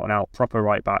is an out-and-out proper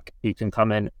right back who can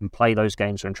come in and play those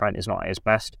games when Trent is not at his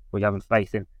best? Or you have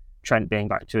faith in Trent being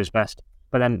back to his best?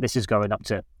 But then this is going up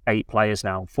to 8 players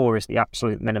now. 4 is the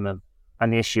absolute minimum.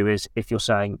 And the issue is, if you're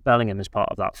saying Bellingham is part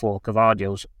of that 4,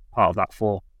 Cavadio's part of that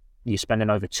 4, you're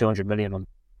spending over 200 million on,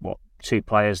 2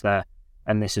 players there.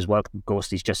 And this is what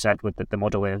Gorsty's just said with the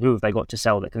model here. Who have they got to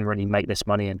sell that can really make this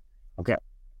money? And I'll get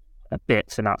a bit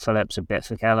for Nat Phillips, a bit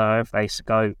for Keller if they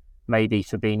go. Maybe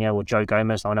Fabinho or Joe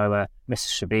Gomez. I know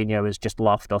Mr. Fabinho has just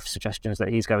laughed off suggestions that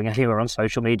he's going anywhere on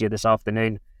social media this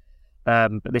afternoon.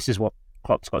 But this is what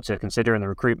Klopp's got to consider in the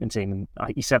recruitment team.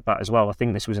 And he said that as well. I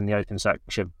think this was in the open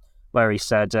section where he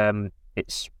said it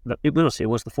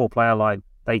was the 4-player line.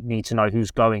 They need to know who's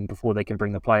going before they can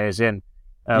bring the players in.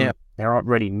 There aren't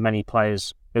really many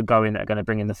players who go in that are going to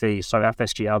bring in the fees. So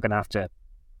FSG are going to have to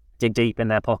dig deep in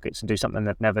their pockets and do something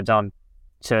they've never done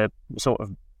to sort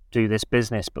of do this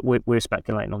business. But we're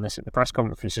speculating on this at the press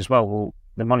conference as well. Well,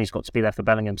 the money's got to be there for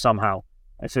Bellingham somehow.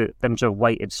 For them to have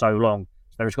waited so long,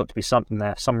 there's got to be something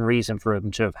there, some reason for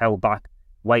them to have held back,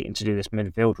 waiting to do this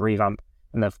midfield revamp.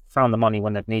 And they've found the money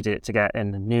when they've needed it to get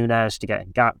in Núñez, to get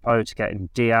in Gakpo, to get in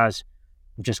Diaz.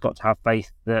 We've just got to have faith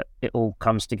that it all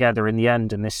comes together in the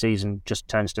end, and this season just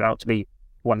turns out to be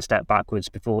 1 step backwards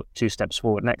before 2 steps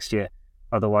forward next year.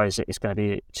 Otherwise, it's going to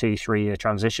be a 2-3 year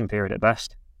transition period at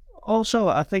best. Also,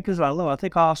 I think as well, though, I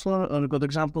think Arsenal are a good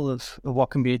example of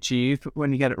what can be achieved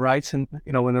when you get it right, and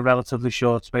in a relatively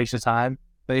short space of time.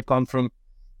 They've gone from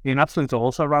being absolute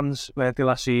also-rans the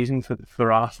last season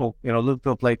for Arsenal.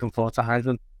 Liverpool played them 4 times,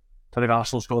 and I think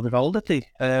Arsenal scored a goal, did they?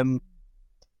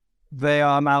 They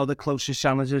are now the closest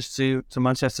challengers to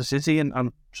Manchester City,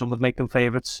 and some would make them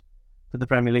favourites for the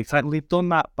Premier League title. They've done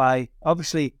that by,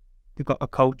 obviously, they've got a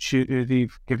coach who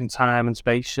they've given time and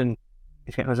space, and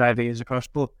he's getting his ideas across,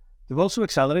 but they've also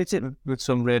accelerated with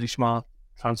some really smart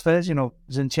transfers.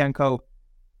 Zinchenko,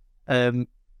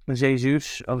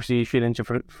 Jesus, obviously he's been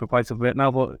injured for quite a bit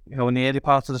now, but in the early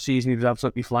part of the season he was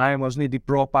absolutely flying, wasn't he? They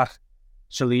brought back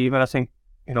Saliba, I think,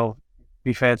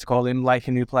 be fair to call him like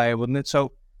a new player, wouldn't it?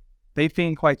 So they've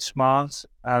been quite smart,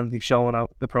 and they've shown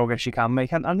out the progress you can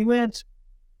make, and they weren't,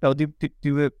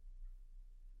 they were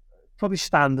probably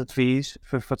standard fees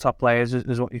for top players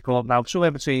is what you call it now,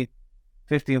 somewhere between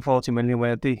 50 and 40 million,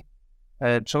 weren't they?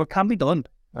 So it can be done.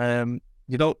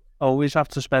 You don't always have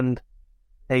to spend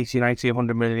 80, 90,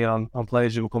 100 million on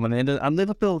players who are coming in. And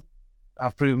Liverpool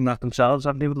have proven that themselves,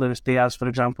 haven't they, with Luis Diaz, for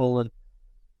example. And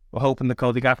we're hoping that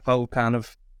Cody Gakpo kind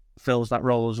of fills that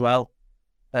role as well.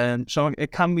 So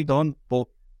it can be done, but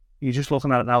you're just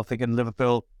looking at it now thinking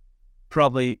Liverpool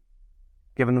probably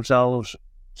giving themselves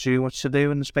too much to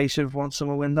do in the space of 1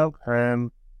 summer window.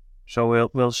 So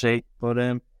we'll see. But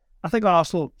I think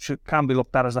Arsenal can be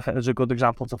looked at as a good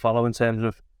example to follow in terms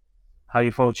of how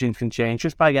your fortunes can change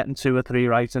just by getting 2 or 3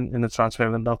 right in the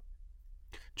transfer window.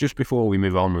 Just before we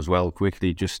move on as well,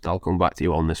 quickly, I'll come back to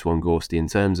you on this one, Ghosty, in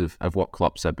terms of what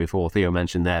Klopp said before. Theo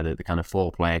mentioned there that the kind of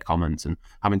 4-player comments and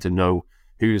having to know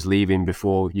who's leaving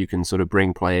before you can sort of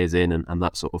bring players in and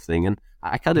that sort of thing. And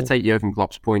I kind of take Jurgen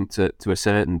Klopp's point to a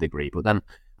certain degree, but then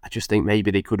I just think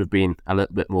maybe they could have been a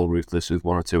little bit more ruthless with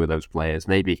 1 or 2 of those players.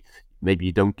 Maybe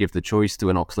you don't give the choice to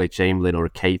an Oxlade-Chamberlain or a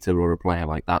Keita or a player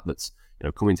like that that's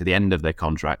coming to the end of their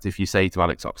contract. If you say to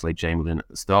Alex Oxlade-Chamberlain at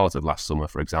the start of last summer,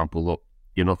 for example, look,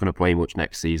 you're not going to play much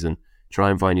next season, try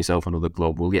and find yourself another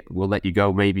club. We'll let you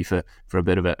go maybe for a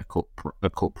bit of a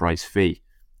cut price fee.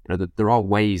 There are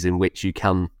ways in which you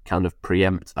can kind of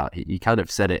preempt that. He kind of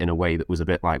said it in a way that was a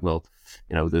bit like, well,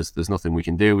 there's nothing we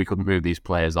can do. We couldn't move these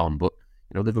players on, but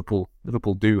Liverpool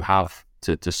do have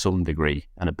to some degree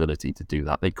an ability to do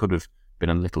that. They could have been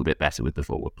a little bit better with the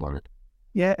forward planning.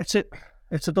 Yeah, it's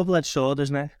a double-edged sword,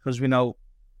 isn't it? Because we know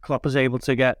Klopp is able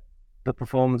to get the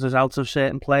performances out of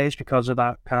certain players because of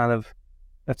that kind of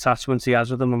attachment he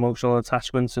has with them, emotional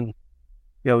attachment, and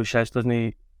he always says, doesn't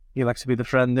he, he likes to be the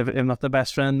friend, if not the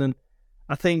best friend. And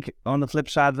I think on the flip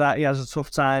side of that, he has a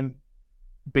tough time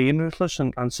being ruthless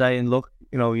and saying, look,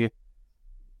 your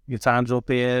time's up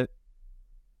here.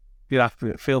 You have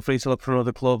to feel free to look for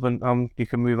another club, and you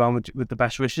can move on with the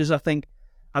best wishes. I think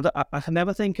I can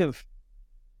never think of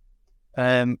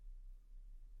an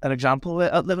example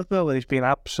at Liverpool where he's been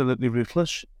absolutely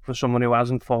ruthless for someone who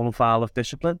hasn't fallen foul of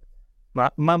discipline.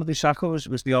 Mamadou Sakho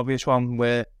was the obvious one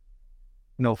where,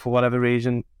 for whatever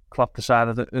reason, Klopp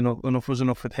decided that enough was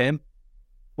enough with him.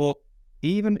 But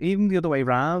even the other way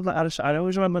round, I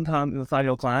always remember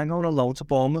Nathaniel Klein going on loan to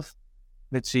Bournemouth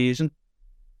mid-season,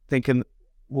 thinking,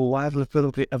 well, why have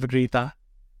Liverpool have agreed that?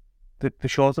 The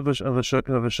short of a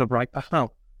sub right back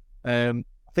now. I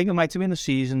think it might have been the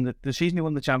season he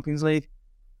won the Champions League.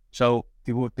 So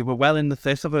they were well in the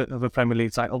thick of a Premier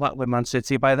League title back with Man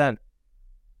City by then.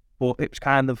 But it was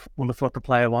kind of what the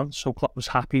player wants. So Klopp was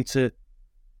happy to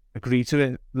agree to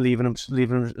it, leaving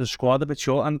the squad a bit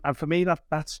short. And for me,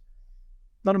 that's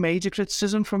not a major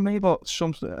criticism from me, but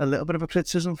a little bit of a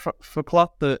criticism for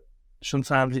Klopp, that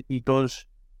sometimes he does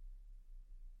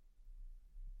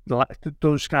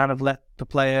kind of let the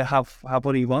player have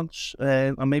what he wants,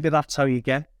 and maybe that's how you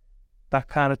get that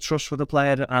kind of trust for the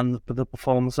player and the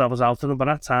performance that was out of them. But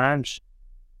at times,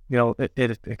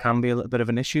 it can be a little bit of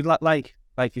an issue, like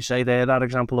you say there, that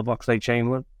example of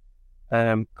Oxlade-Chamberlain.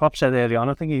 Klopp said early on,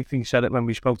 I think he said it when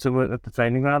we spoke to him at the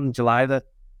training ground in July, that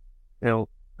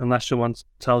unless someone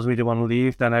tells me they want to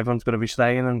leave, then everyone's going to be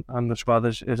staying, and the squad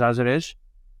is as it is.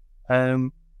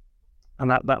 And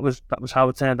that was how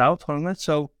it turned out, wasn't it?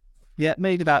 So yeah,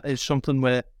 maybe that is something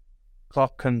where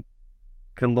Klopp can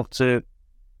look to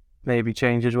maybe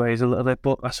change his ways a little bit.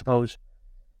 But I suppose,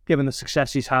 given the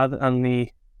success he's had and the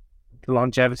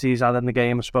longevity he's had in the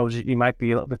game, I suppose he might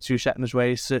be a little bit too set in his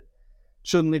ways to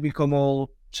suddenly become all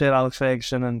Sir Alex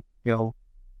Ferguson and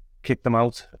kick them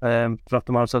out, drop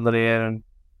them out under the air and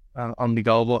on the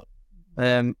go. But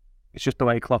it's just the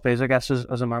way Klopp is, I guess,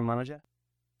 as a man manager.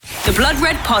 The Blood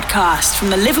Red Podcast from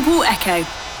the Liverpool Echo.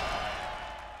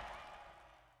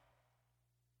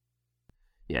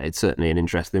 Yeah, it's certainly an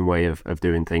interesting way of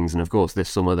doing things. And of course, this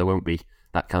summer there won't be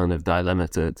that kind of dilemma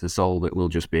to solve. It will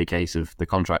just be a case of the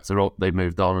contracts are up, they've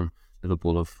moved on, and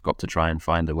Liverpool have got to try and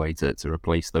find a way to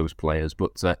replace those players.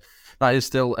 But that is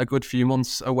still a good few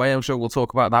months away. I'm sure we'll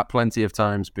talk about that plenty of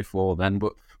times before then.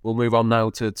 But we'll move on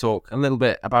now to talk a little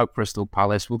bit about Crystal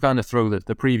Palace. We'll kind of throw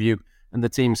the preview and the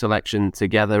team selection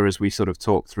together as we sort of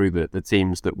talk through the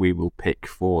teams that we will pick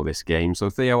for this game. So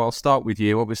Theo, I'll start with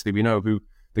you. Obviously, we know who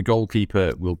the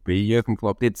goalkeeper will be. Jurgen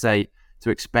Klopp did say to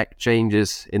expect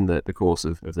changes in the course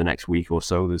of the next week or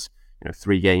so. There's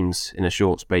 3 games in a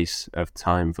short space of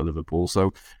time for Liverpool. So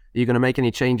are you going to make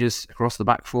any changes across the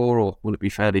back four, or will it be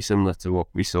fairly similar to what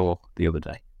we saw the other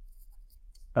day?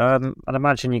 I'd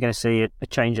imagine you're going to see a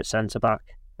change at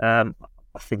centre-back. I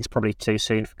think it's probably too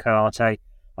soon for Kouyate.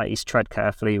 He's tread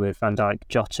carefully with Van Dijk,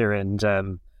 Jota and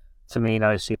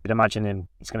Firmino, so you'd imagine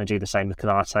he's going to do the same with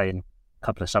Kouyate in a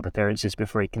couple of sub-appearances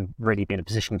before he can really be in a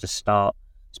position to start,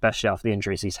 especially after the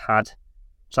injuries he's had.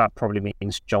 So that probably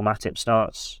means Joel Matip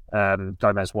starts.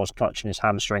 Gomez was clutching his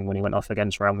hamstring when he went off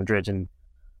against Real Madrid, and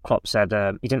Klopp said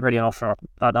he didn't really offer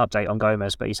an update on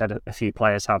Gomez, but he said a few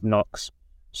players have knocks,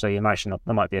 so you imagine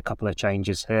there might be a couple of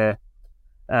changes here.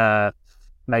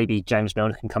 Maybe James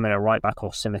Milner can come in at right back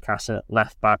or Tsimikas at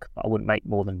left back, but I wouldn't make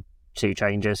more than 2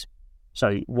 changes.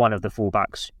 So one of the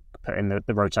full-backs put in the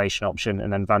rotation option,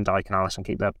 and then Van Dijk and Alisson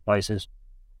keep their places.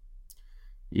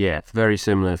 Yeah, very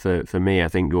similar for me, I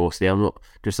think, Gorsty. I'm not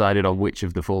decided on which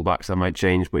of the full-backs I might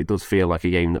change, but it does feel like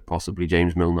a game that possibly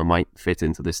James Milner might fit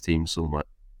into this team somewhat.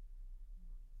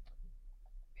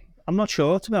 I'm not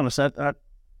sure, to be honest.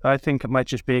 I think it might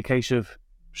just be a case of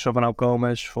shoving out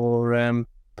Gomez for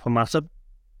Matip.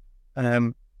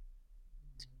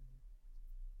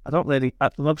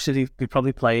 Obviously they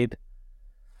probably played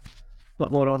a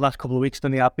lot more over the last couple of weeks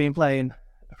than they have been playing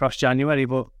across January,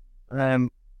 but other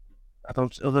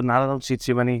than that, I don't see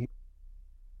too many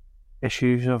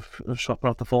issues of swapping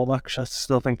out the fullbacks. I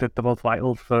still think that they're both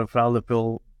vital for how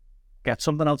Liverpool get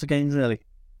something out of games, really,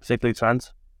 particularly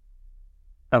Trent.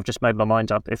 I've just made my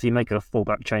mind up. If you make a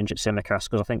fullback change at Tsimikas,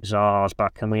 because I think Zaha's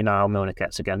back and we know how Milner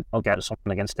gets again, I'll get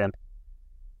something against him.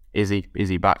 Is he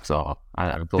back, Zaha?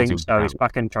 I think so. He's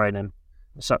back in training.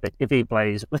 So if he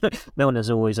plays, Milner's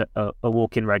always a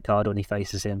walk-in red card when he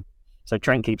faces him. So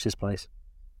Trent keeps his place.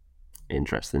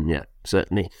 Interesting, yeah.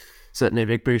 Certainly a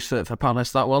big boost for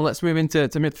Palace, that one. Let's move into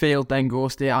midfield then,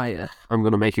 Gorsty. I'm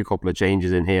going to make a couple of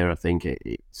changes in here. I think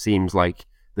it seems like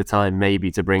the time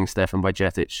maybe to bring Stefan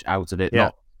Bajcetic out of it.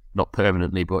 Yeah. Not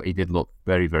permanently, but he did look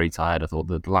very, very tired. I thought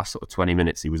the last sort of 20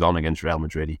 minutes he was on against Real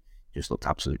Madrid, he just looked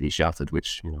absolutely shattered,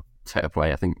 which, fair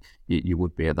play. I think you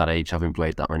would be at that age having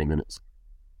played that many minutes.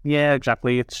 Yeah,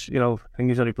 exactly. It's, I think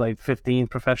he's only played 15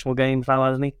 professional games now,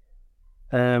 hasn't he?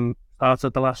 Out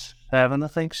of the last 7, I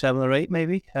think, 7 or 8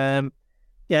 maybe. Yeah,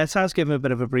 it has given him a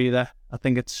bit of a breather. I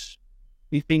think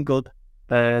he's been good.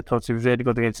 Thought he was really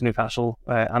good against Newcastle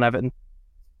and Everton.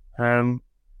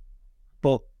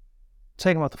 But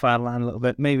take him out the final line a little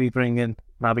bit. Maybe bring in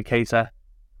Naby Keita,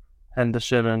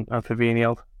 Henderson, and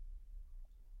Fabinho.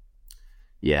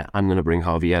 Yeah, I'm going to bring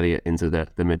Harvey Elliott into the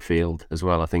midfield as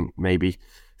well. I think maybe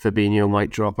Fabinho might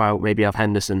drop out. Maybe have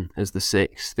Henderson as the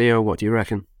 6. Theo, what do you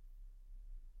reckon?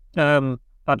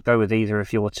 I'd go with either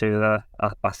if you were to.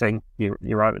 I think you're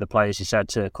right with the players you said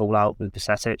to call out with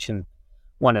Bajcetic, and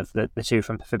one of the two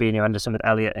from Fabinho, Henderson with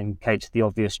Elliott and Keita, the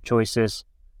obvious choices.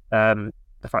 The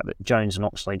fact that Jones and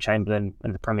Oxlade-Chamberlain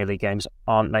in the Premier League games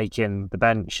aren't making the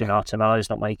bench and Artemello's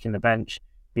not making the bench.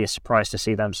 Be a surprise to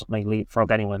see them suddenly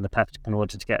leapfrog anyone in the Pep in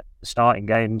order to get the starting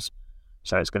games.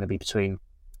 So it's going to be between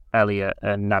Elliott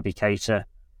and Naby Keita.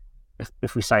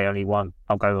 If we say only one,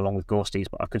 I'll go along with Gorsty's,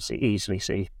 but I could easily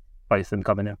see both of them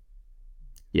coming in.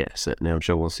 Yeah, certainly. I'm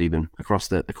sure we'll see them across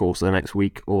the course of the next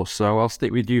week or so. I'll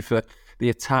stick with you for the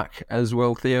attack as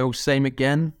well, Theo. Same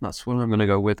again. That's what I'm going to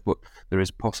go with, but there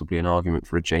is possibly an argument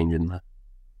for a change in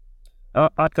there.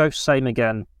 I'd go same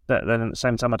again. But then at the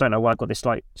same time, I don't know why I've got this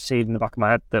seed in the back of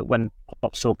my head that when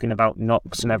Klopp's talking about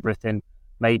knocks and everything,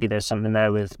 maybe there's something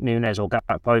there with Nunes or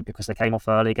Gakpo because they came off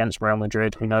early against Real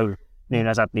Madrid. We know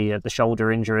Nunes had the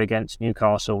shoulder injury against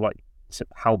Newcastle.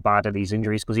 How bad are these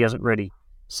injuries? Because he hasn't really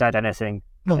said anything.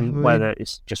 And whether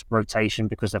it's just rotation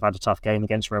because they've had a tough game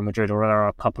against Real Madrid or there are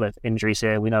a couple of injuries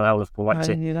here. We know how Liverpool like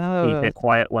to keep it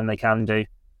quiet when they can do.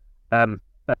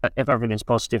 But if everything's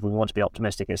positive, we want to be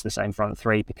optimistic. It's the same front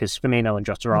three because Firmino and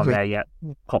Jota aren't there yet.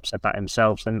 Klopp said that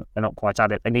himself. They're not quite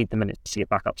at it. They need the minutes to see it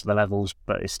back up to the levels,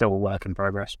 but it's still a work in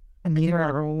progress.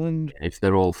 If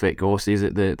they're all fit, Gorsty, is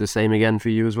it the same again for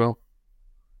you as well?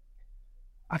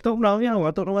 I don't know.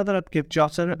 I don't know whether I'd give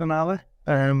Jota an hour.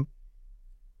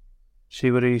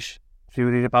 See what he's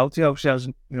about. He obviously has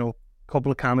a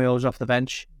couple of cameos off the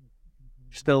bench.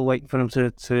 Still waiting for him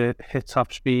to hit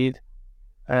top speed.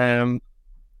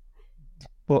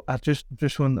 But I just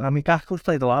wonder. I mean, Gakpo's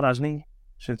played a lot, hasn't he?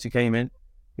 Since he came in,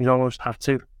 he's almost had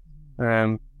to,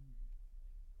 because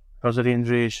of the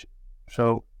injuries.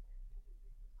 So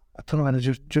I don't know whether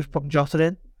just put Jota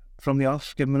in from the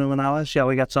off, give him an hour, see how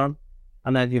he gets on,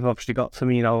 and then you've obviously got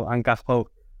Firmino and Gakpo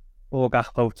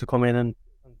to come in and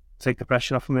take the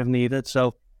pressure off him if needed.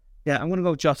 So yeah, I'm going to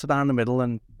go Jota down the middle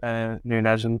and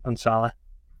Nunes and Salah.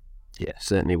 Yeah,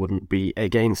 certainly wouldn't be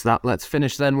against that. Let's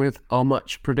finish then with our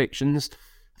match predictions.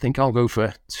 I think I'll go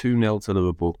for 2-0 to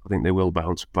Liverpool. I think they will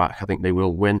bounce back. I think they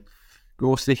will win.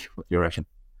 Gorsty, what do you reckon?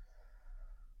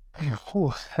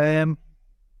 2-1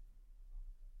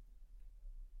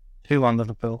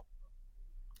 Liverpool.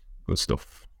 Good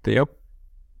stuff. Theo?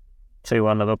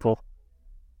 2-1 Liverpool.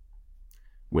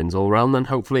 Wins all round then,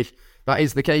 hopefully. That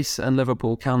is the case, and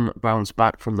Liverpool can bounce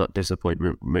back from that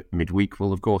disappointment midweek.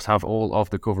 We'll, of course, have all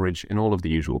of the coverage in all of the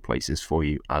usual places for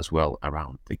you as well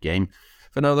around the game.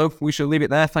 For now, though, we shall leave it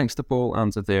there. Thanks to Paul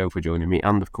and to Theo for joining me,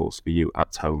 and, of course, for you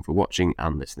at home for watching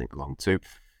and listening along too.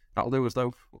 That'll do us,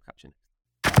 though. We'll catch you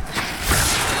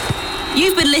next.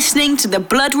 You've been listening to the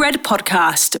Blood Red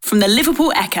Podcast from the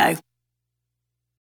Liverpool Echo.